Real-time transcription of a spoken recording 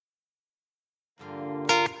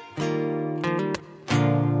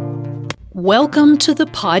Welcome to the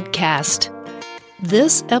podcast.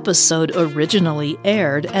 This episode originally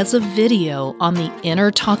aired as a video on the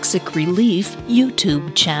Inner Toxic Relief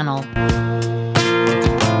YouTube channel.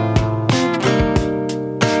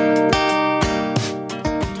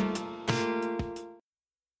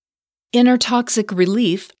 Inner Toxic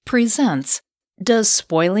Relief presents, Does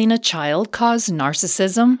Spoiling a Child Cause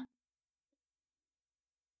Narcissism?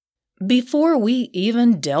 Before we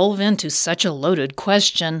even delve into such a loaded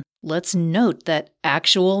question, let's note that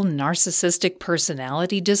actual narcissistic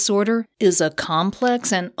personality disorder is a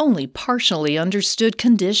complex and only partially understood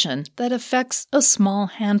condition that affects a small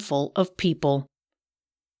handful of people.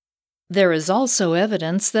 There is also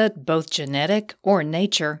evidence that both genetic or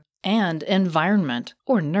nature and environment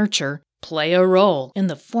or nurture play a role in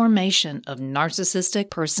the formation of narcissistic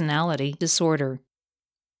personality disorder.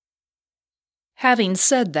 Having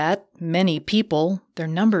said that, many people, their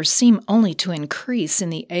numbers seem only to increase in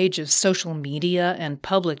the age of social media and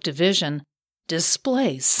public division,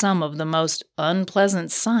 display some of the most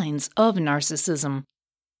unpleasant signs of narcissism.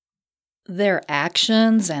 Their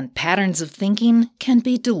actions and patterns of thinking can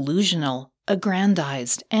be delusional,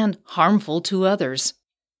 aggrandized, and harmful to others.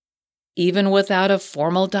 Even without a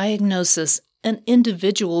formal diagnosis, an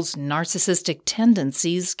individual's narcissistic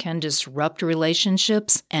tendencies can disrupt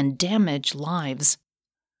relationships and damage lives.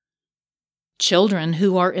 Children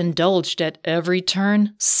who are indulged at every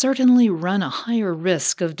turn certainly run a higher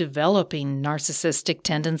risk of developing narcissistic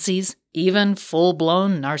tendencies, even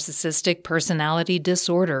full-blown narcissistic personality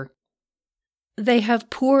disorder. They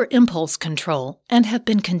have poor impulse control and have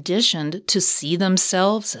been conditioned to see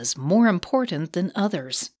themselves as more important than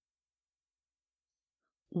others.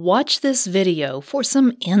 Watch this video for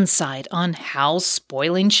some insight on how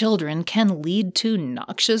spoiling children can lead to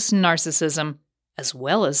noxious narcissism, as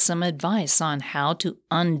well as some advice on how to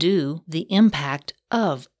undo the impact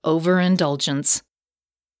of overindulgence.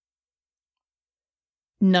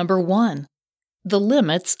 Number 1. The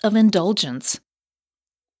limits of indulgence.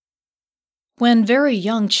 When very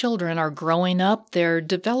young children are growing up, their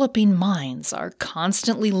developing minds are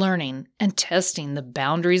constantly learning and testing the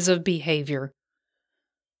boundaries of behavior.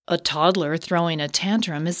 A toddler throwing a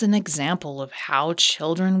tantrum is an example of how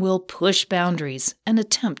children will push boundaries and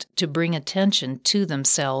attempt to bring attention to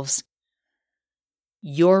themselves.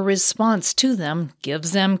 Your response to them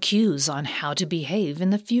gives them cues on how to behave in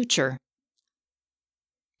the future.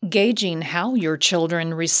 Gauging how your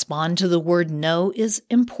children respond to the word no is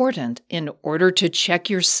important in order to check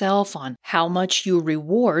yourself on how much you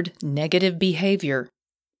reward negative behavior.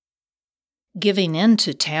 Giving in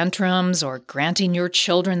to tantrums or granting your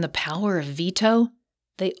children the power of veto,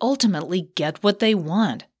 they ultimately get what they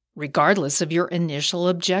want, regardless of your initial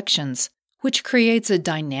objections, which creates a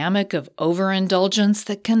dynamic of overindulgence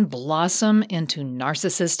that can blossom into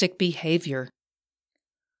narcissistic behavior.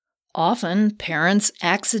 Often, parents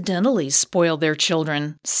accidentally spoil their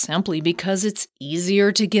children simply because it's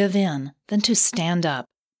easier to give in than to stand up.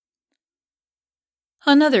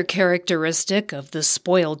 Another characteristic of the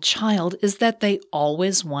spoiled child is that they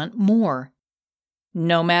always want more.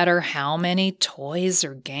 No matter how many toys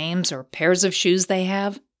or games or pairs of shoes they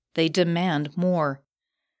have, they demand more.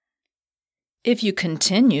 If you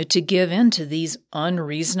continue to give in to these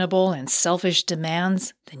unreasonable and selfish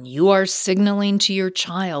demands, then you are signaling to your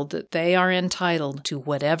child that they are entitled to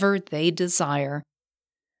whatever they desire.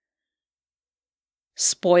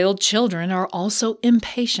 Spoiled children are also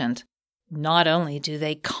impatient. Not only do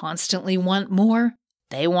they constantly want more,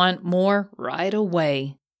 they want more right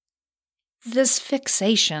away. This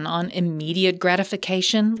fixation on immediate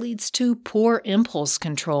gratification leads to poor impulse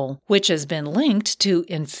control, which has been linked to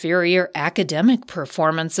inferior academic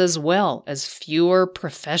performance as well as fewer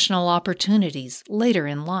professional opportunities later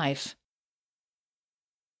in life.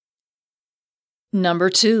 Number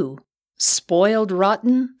 2. Spoiled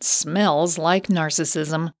rotten smells like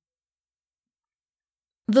narcissism.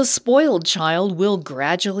 The spoiled child will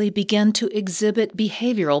gradually begin to exhibit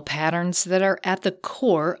behavioral patterns that are at the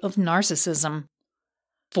core of narcissism.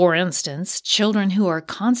 For instance, children who are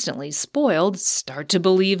constantly spoiled start to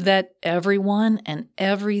believe that everyone and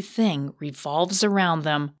everything revolves around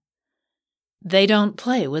them. They don't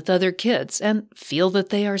play with other kids and feel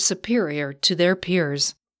that they are superior to their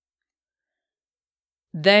peers.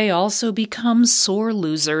 They also become sore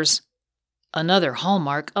losers. Another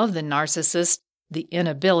hallmark of the narcissist, the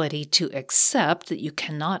inability to accept that you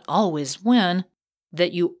cannot always win,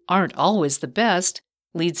 that you aren't always the best,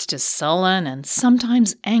 leads to sullen and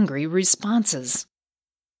sometimes angry responses.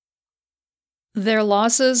 Their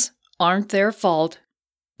losses aren't their fault.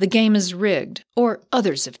 The game is rigged, or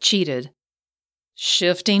others have cheated.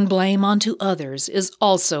 Shifting blame onto others is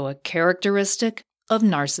also a characteristic of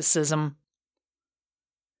narcissism.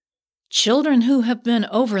 Children who have been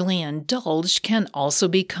overly indulged can also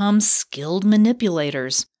become skilled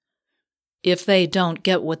manipulators. If they don't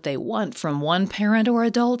get what they want from one parent or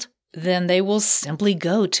adult, then they will simply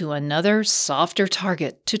go to another, softer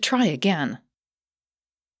target to try again.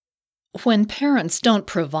 When parents don't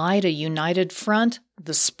provide a united front,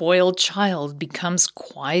 the spoiled child becomes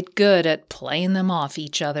quite good at playing them off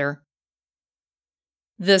each other.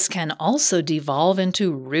 This can also devolve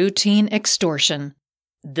into routine extortion.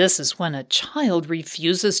 This is when a child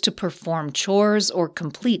refuses to perform chores or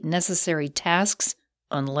complete necessary tasks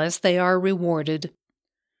unless they are rewarded.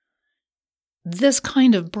 This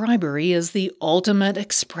kind of bribery is the ultimate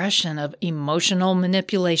expression of emotional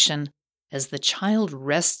manipulation, as the child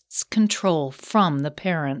wrests control from the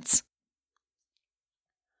parents.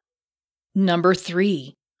 Number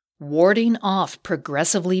 3. Warding off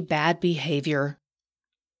progressively bad behavior.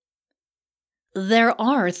 There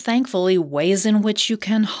are, thankfully, ways in which you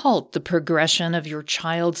can halt the progression of your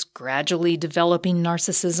child's gradually developing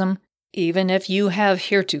narcissism, even if you have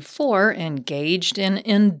heretofore engaged in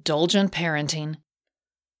indulgent parenting.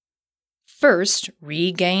 First,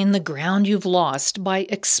 regain the ground you've lost by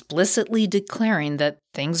explicitly declaring that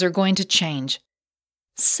things are going to change.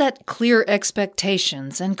 Set clear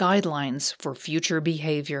expectations and guidelines for future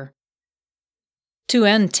behavior. To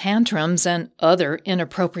end tantrums and other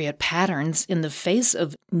inappropriate patterns in the face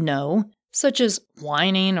of no, such as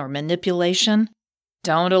whining or manipulation,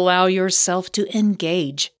 don't allow yourself to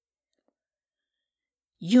engage.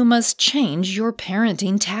 You must change your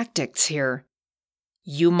parenting tactics here.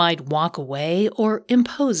 You might walk away or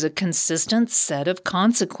impose a consistent set of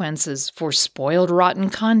consequences for spoiled rotten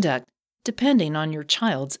conduct, depending on your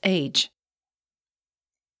child's age.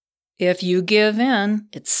 If you give in,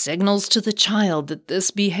 it signals to the child that this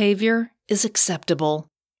behavior is acceptable.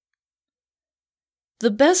 The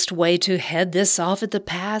best way to head this off at the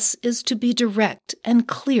pass is to be direct and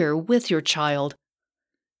clear with your child.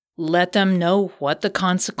 Let them know what the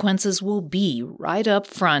consequences will be right up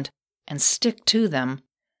front and stick to them.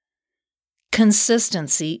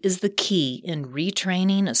 Consistency is the key in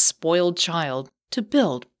retraining a spoiled child to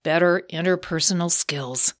build better interpersonal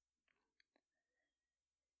skills.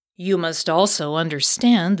 You must also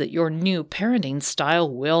understand that your new parenting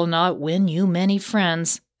style will not win you many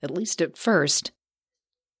friends, at least at first.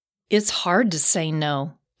 It's hard to say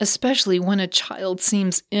no, especially when a child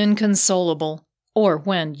seems inconsolable or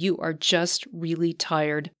when you are just really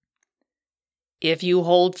tired. If you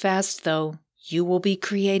hold fast, though, you will be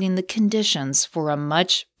creating the conditions for a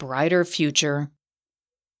much brighter future.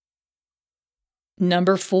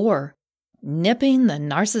 Number 4. Nipping the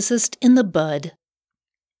narcissist in the bud.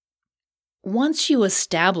 Once you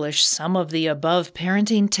establish some of the above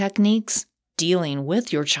parenting techniques, dealing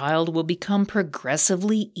with your child will become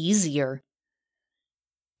progressively easier.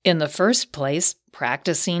 In the first place,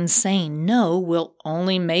 practicing saying no will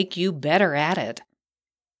only make you better at it.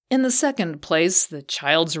 In the second place, the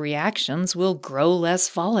child's reactions will grow less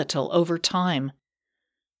volatile over time.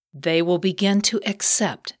 They will begin to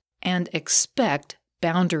accept and expect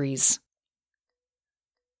boundaries.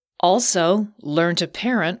 Also, learn to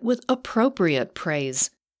parent with appropriate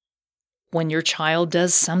praise. When your child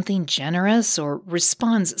does something generous or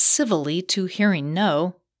responds civilly to hearing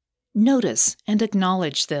no, notice and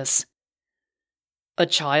acknowledge this. A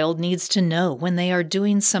child needs to know when they are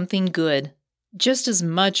doing something good, just as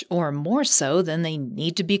much or more so than they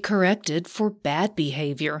need to be corrected for bad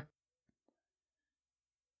behavior.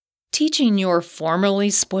 Teaching your formerly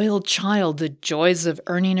spoiled child the joys of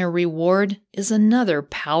earning a reward is another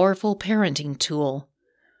powerful parenting tool.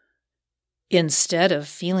 Instead of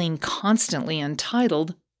feeling constantly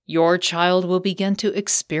entitled, your child will begin to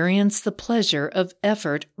experience the pleasure of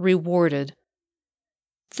effort rewarded.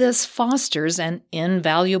 This fosters an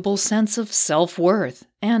invaluable sense of self-worth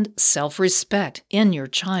and self-respect in your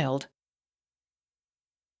child.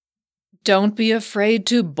 Don't be afraid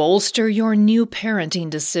to bolster your new parenting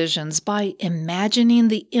decisions by imagining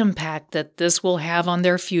the impact that this will have on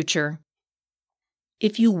their future.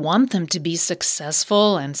 If you want them to be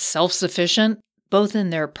successful and self-sufficient, both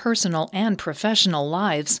in their personal and professional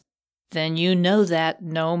lives, then you know that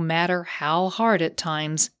no matter how hard at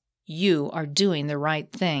times, you are doing the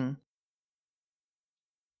right thing.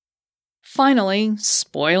 Finally,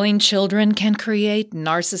 spoiling children can create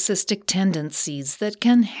narcissistic tendencies that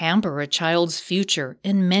can hamper a child's future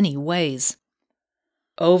in many ways.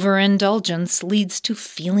 Overindulgence leads to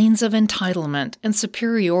feelings of entitlement and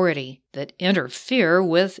superiority that interfere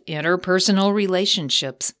with interpersonal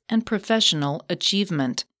relationships and professional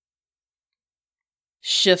achievement.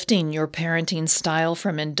 Shifting your parenting style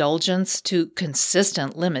from indulgence to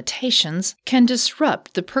consistent limitations can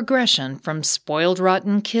disrupt the progression from spoiled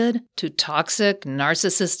rotten kid to toxic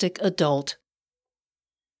narcissistic adult.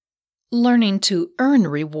 Learning to earn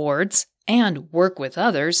rewards and work with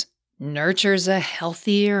others nurtures a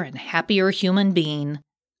healthier and happier human being.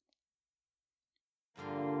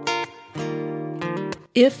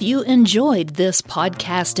 If you enjoyed this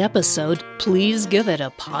podcast episode, please give it a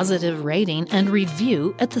positive rating and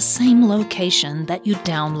review at the same location that you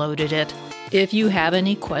downloaded it. If you have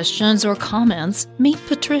any questions or comments, meet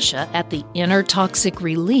Patricia at the Inner Toxic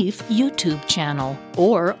Relief YouTube channel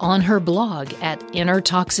or on her blog at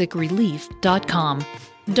innertoxicrelief.com.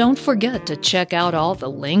 Don't forget to check out all the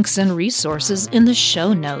links and resources in the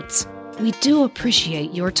show notes. We do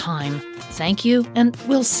appreciate your time. Thank you, and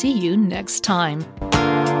we'll see you next time.